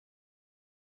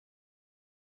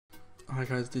Hi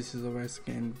guys, this is Awais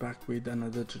again, back with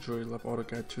another tutorial of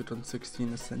AutoCAD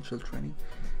 2016 Essential Training.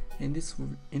 In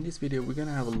this video, we're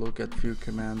gonna have a look at few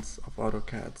commands of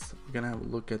AutoCAD. We're gonna have a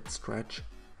look at stretch,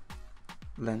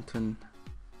 lengthen,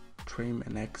 trim,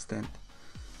 and extend.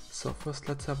 So first,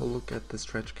 let's have a look at the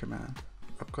stretch command.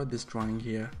 I've got this drawing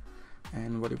here,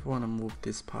 and what if I want to move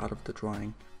this part of the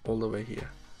drawing all the way here?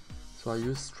 So I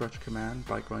use stretch command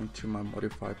by going to my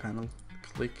modify panel,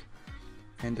 click.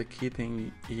 And the key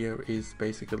thing here is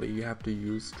basically you have to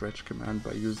use stretch command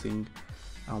by using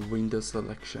window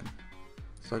selection.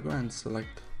 So I go and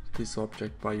select this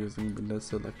object by using window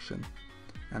selection,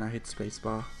 and I hit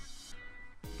spacebar.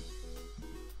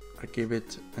 I give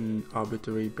it an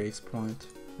arbitrary base point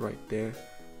right there,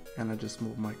 and I just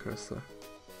move my cursor.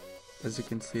 As you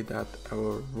can see that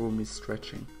our room is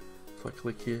stretching. So I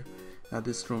click here. Now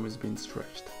this room is being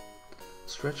stretched.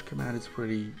 Stretch command is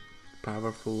pretty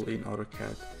powerful in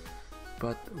AutoCAD,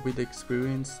 but with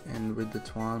experience and with the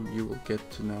time you will get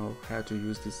to know how to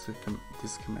use this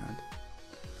command.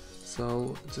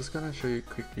 So just gonna show you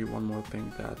quickly one more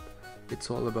thing, that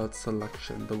it's all about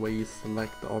selection. The way you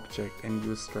select the object and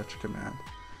use stretch command,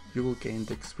 you will gain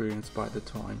the experience by the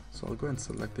time. So I'll go and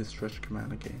select this stretch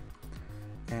command again,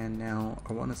 and now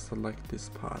I want to select this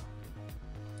part.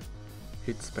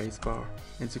 Hit spacebar.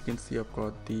 As you can see, I've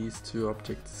got these two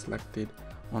objects selected.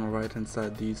 On the right hand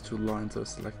side, these two lines are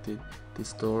selected.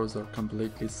 These doors are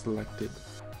completely selected.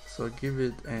 So I give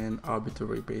it an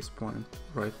arbitrary base point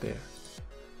right there,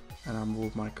 and I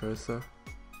move my cursor.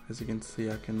 As you can see,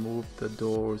 I can move the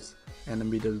doors and the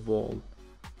middle wall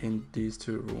in these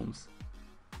two rooms.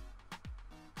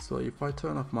 So if I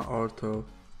turn off my ortho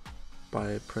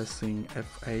by pressing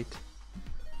F8,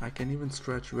 I can even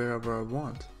stretch wherever I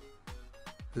want.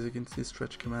 As you can see,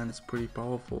 stretch command is pretty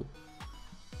powerful.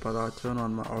 But I turn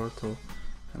on my ortho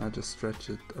and I just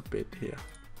stretch it a bit here.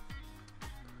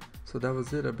 So that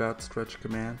was it about stretch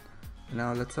command.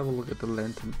 Now let's have a look at the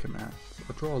lengthen command. So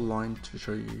I'll draw a line to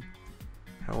show you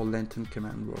how a lengthen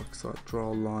command works. So I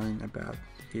draw a line about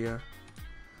here.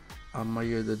 I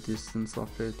measure the distance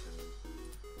of it.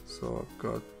 So I've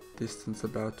got distance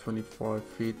about 25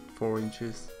 feet 4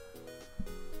 inches.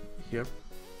 Yep.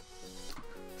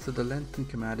 So the lengthen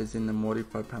command is in the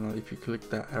modify panel. If you click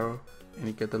that arrow, and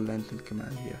you get the lengthen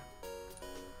command here.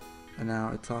 And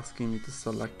now it's asking me to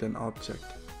select an object.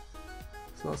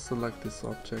 So I'll select this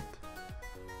object,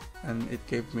 and it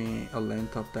gave me a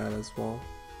length of that as well.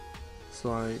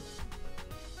 So I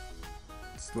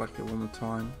select it one more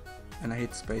time, and I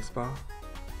hit spacebar,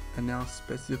 and now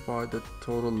specify the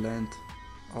total length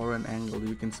or an angle.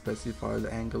 You can specify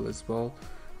the angle as well,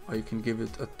 or you can give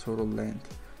it a total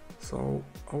length. So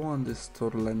I want this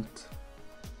total length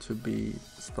to be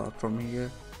start from here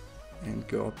and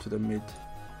go up to the mid.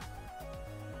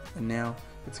 And now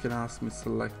it's gonna ask me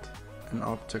select an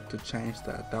object to change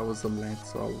that. That was the length,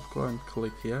 so I'll go and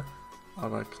click here. I'll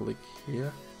right click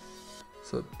here.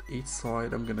 So each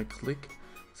side I'm gonna click,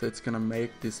 so it's gonna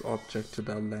make this object to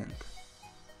that length.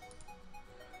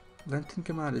 Lengthen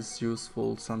command is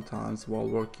useful sometimes while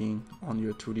working on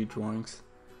your 2D drawings.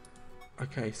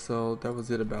 Okay, so that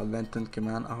was it about lengthen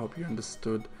command. I hope you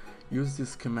understood. Use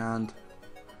this command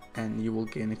and you will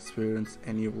gain experience,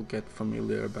 and you will get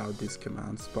familiar about these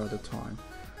commands by the time.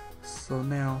 So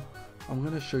now I'm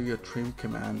going to show you a trim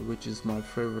command, which is my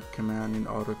favorite command in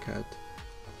AutoCAD.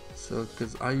 So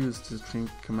because I use this trim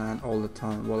command all the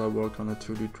time while I work on a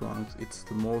 2D drawings, it's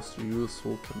the most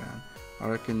useful command. I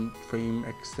reckon trim,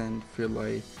 extend,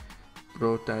 fillet,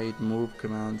 rotate, move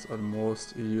commands are the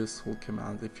most useful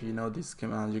commands. If you know these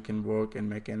commands, you can work and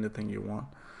make anything you want.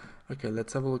 Okay,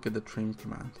 let's have a look at the trim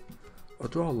command. I'll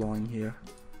draw a line here.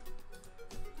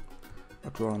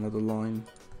 I'll draw another line,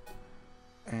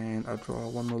 and I'll draw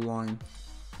one more line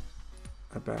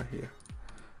about here.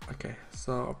 Okay,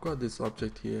 so I've got this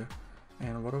object here,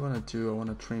 and what I want to do, I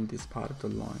want to trim this part of the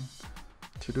line.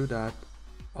 To do that,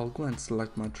 I'll go and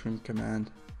select my trim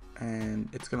command, and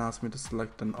it's gonna ask me to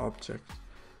select an object.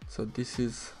 So this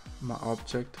is my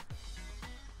object.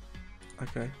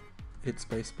 Okay, hit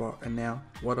spacebar, and now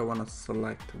what I want to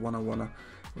select,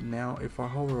 now if I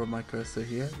hover my cursor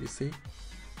here, you see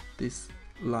this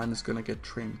line is gonna get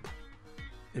trimmed.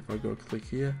 If I go click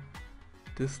here,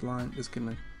 this line is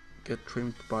gonna get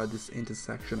trimmed by this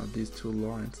intersection of these two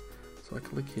lines. So I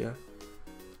click here,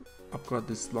 I've got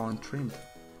this line trimmed.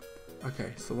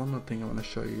 Okay, so one more thing I want to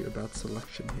show you about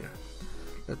selection here.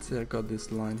 Let's say I got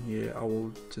this line here. I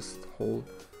will just hold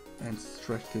and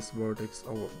stretch this vertex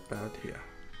over about here,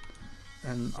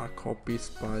 and I copy it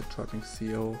by typing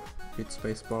CO, hit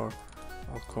spacebar.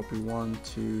 I'll copy 1,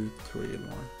 2, 3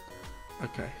 line.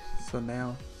 Okay, so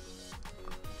now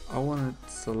I want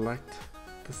to select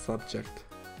the subject.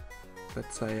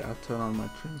 Let's say I turn on my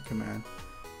trim command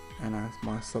and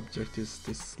my subject is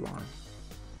this line,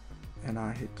 and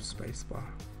I hit the spacebar.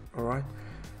 Alright,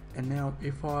 and now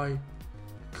if I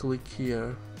click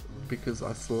here, because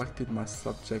I selected my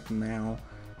subject now,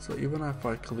 so even if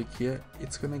I click here,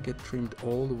 it's gonna get trimmed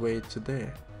all the way to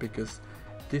there, because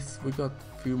this, we got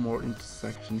a few more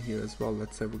intersection here as well.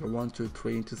 Let's say we got 1, 2,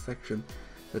 3 intersection.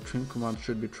 The trim command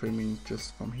should be trimming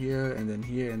just from here and then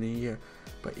here and then here,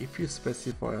 but if you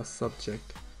specify a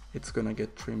subject, it's gonna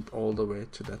get trimmed all the way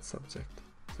to that subject.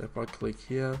 So if I click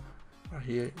here or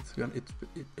here,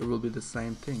 it will be the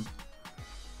same thing.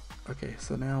 Okay,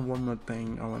 so now one more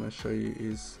thing I want to show you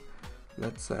is,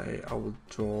 let's say I will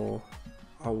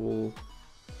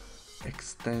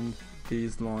extend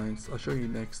these lines. I'll show you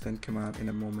the extend command in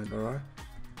a moment. Alright,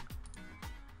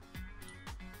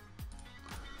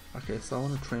 okay, so I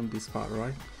want to trim this part,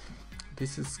 right?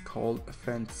 This is called a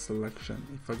fence selection.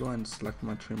 If I go and select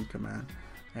my trim command,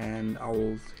 and I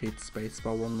will hit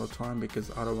spacebar one more time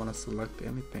because I don't want to select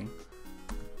anything,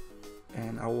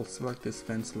 and I will select this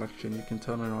fence selection. You can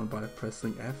turn it on by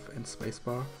pressing F and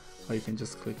spacebar, or you can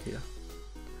just click here.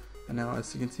 And now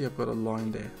as you can see, I've got a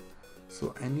line there,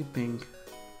 so anything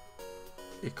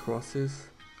it crosses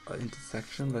an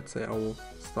intersection, let's say I will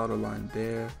start a line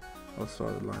there, I'll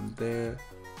start a line there,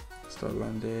 start a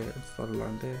line there, and start a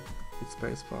line there, hit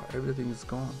spacebar, everything is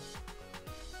gone.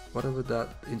 Whatever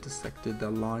that intersected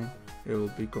that line, it will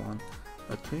be gone.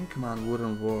 A trim command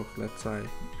wouldn't work. Let's say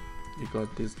you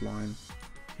got this line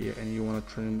here and you want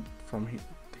to trim from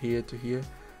here to here,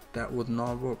 that would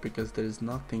not work because there is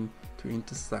nothing to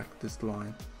intersect this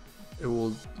line.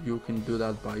 You can do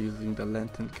that by using the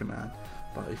lengthen command,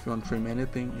 but if you want to trim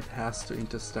anything, it has to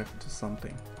intersect to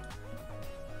something.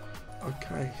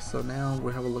 Okay, so now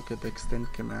we have a look at the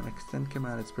extend command. Extend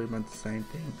command is pretty much the same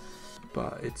thing,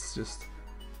 but it's just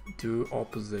do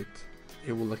opposite.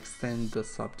 It will extend the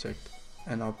subject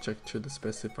and object to the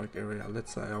specific area.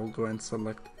 Let's say I'll go and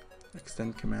select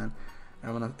extend command.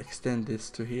 I want to extend this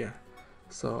to here,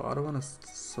 so I don't want to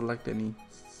select any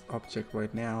object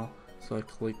right now, so I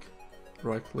click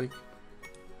right click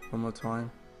one more time,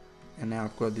 and now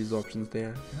I've got these options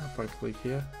there. Now if I click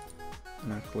here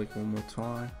and I click one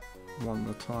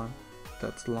more time,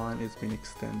 that line is being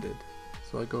extended.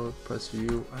 So I go press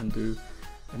view, undo,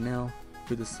 and now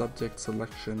with the subject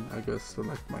selection, I go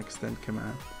select my extend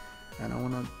command, and I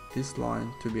want this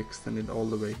line to be extended all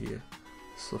the way here.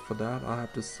 So for that, I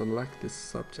have to select this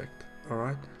subject.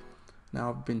 Alright,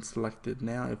 now I've been selected.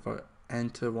 Now if I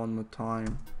enter one more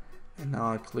time and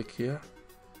now I click here,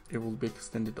 it will be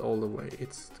extended all the way.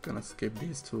 It's gonna skip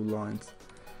these two lines.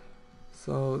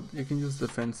 So you can use the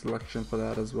fence selection for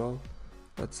that as well.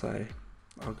 Let's say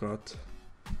I'll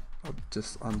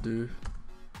just undo,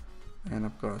 and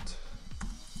I've got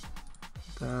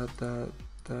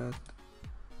that,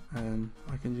 and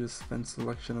I can use fence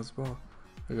selection as well.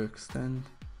 I go extend,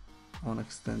 I want to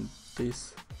extend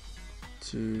this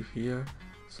to here,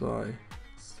 so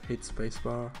I hit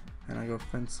spacebar and I go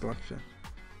fence selection.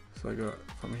 So I go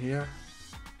from here,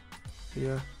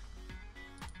 here,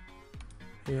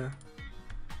 here.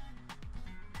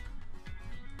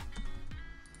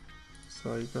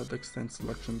 So you got the extend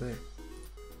selection there.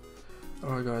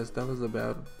 Alright guys, that was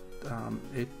about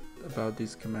it about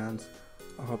these commands.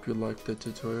 I hope you liked the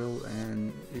tutorial,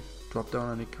 and drop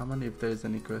down any comment if there's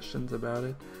any questions about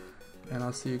it, and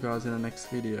I'll see you guys in the next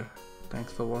video.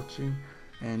 Thanks for watching,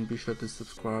 and be sure to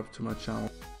subscribe to my channel.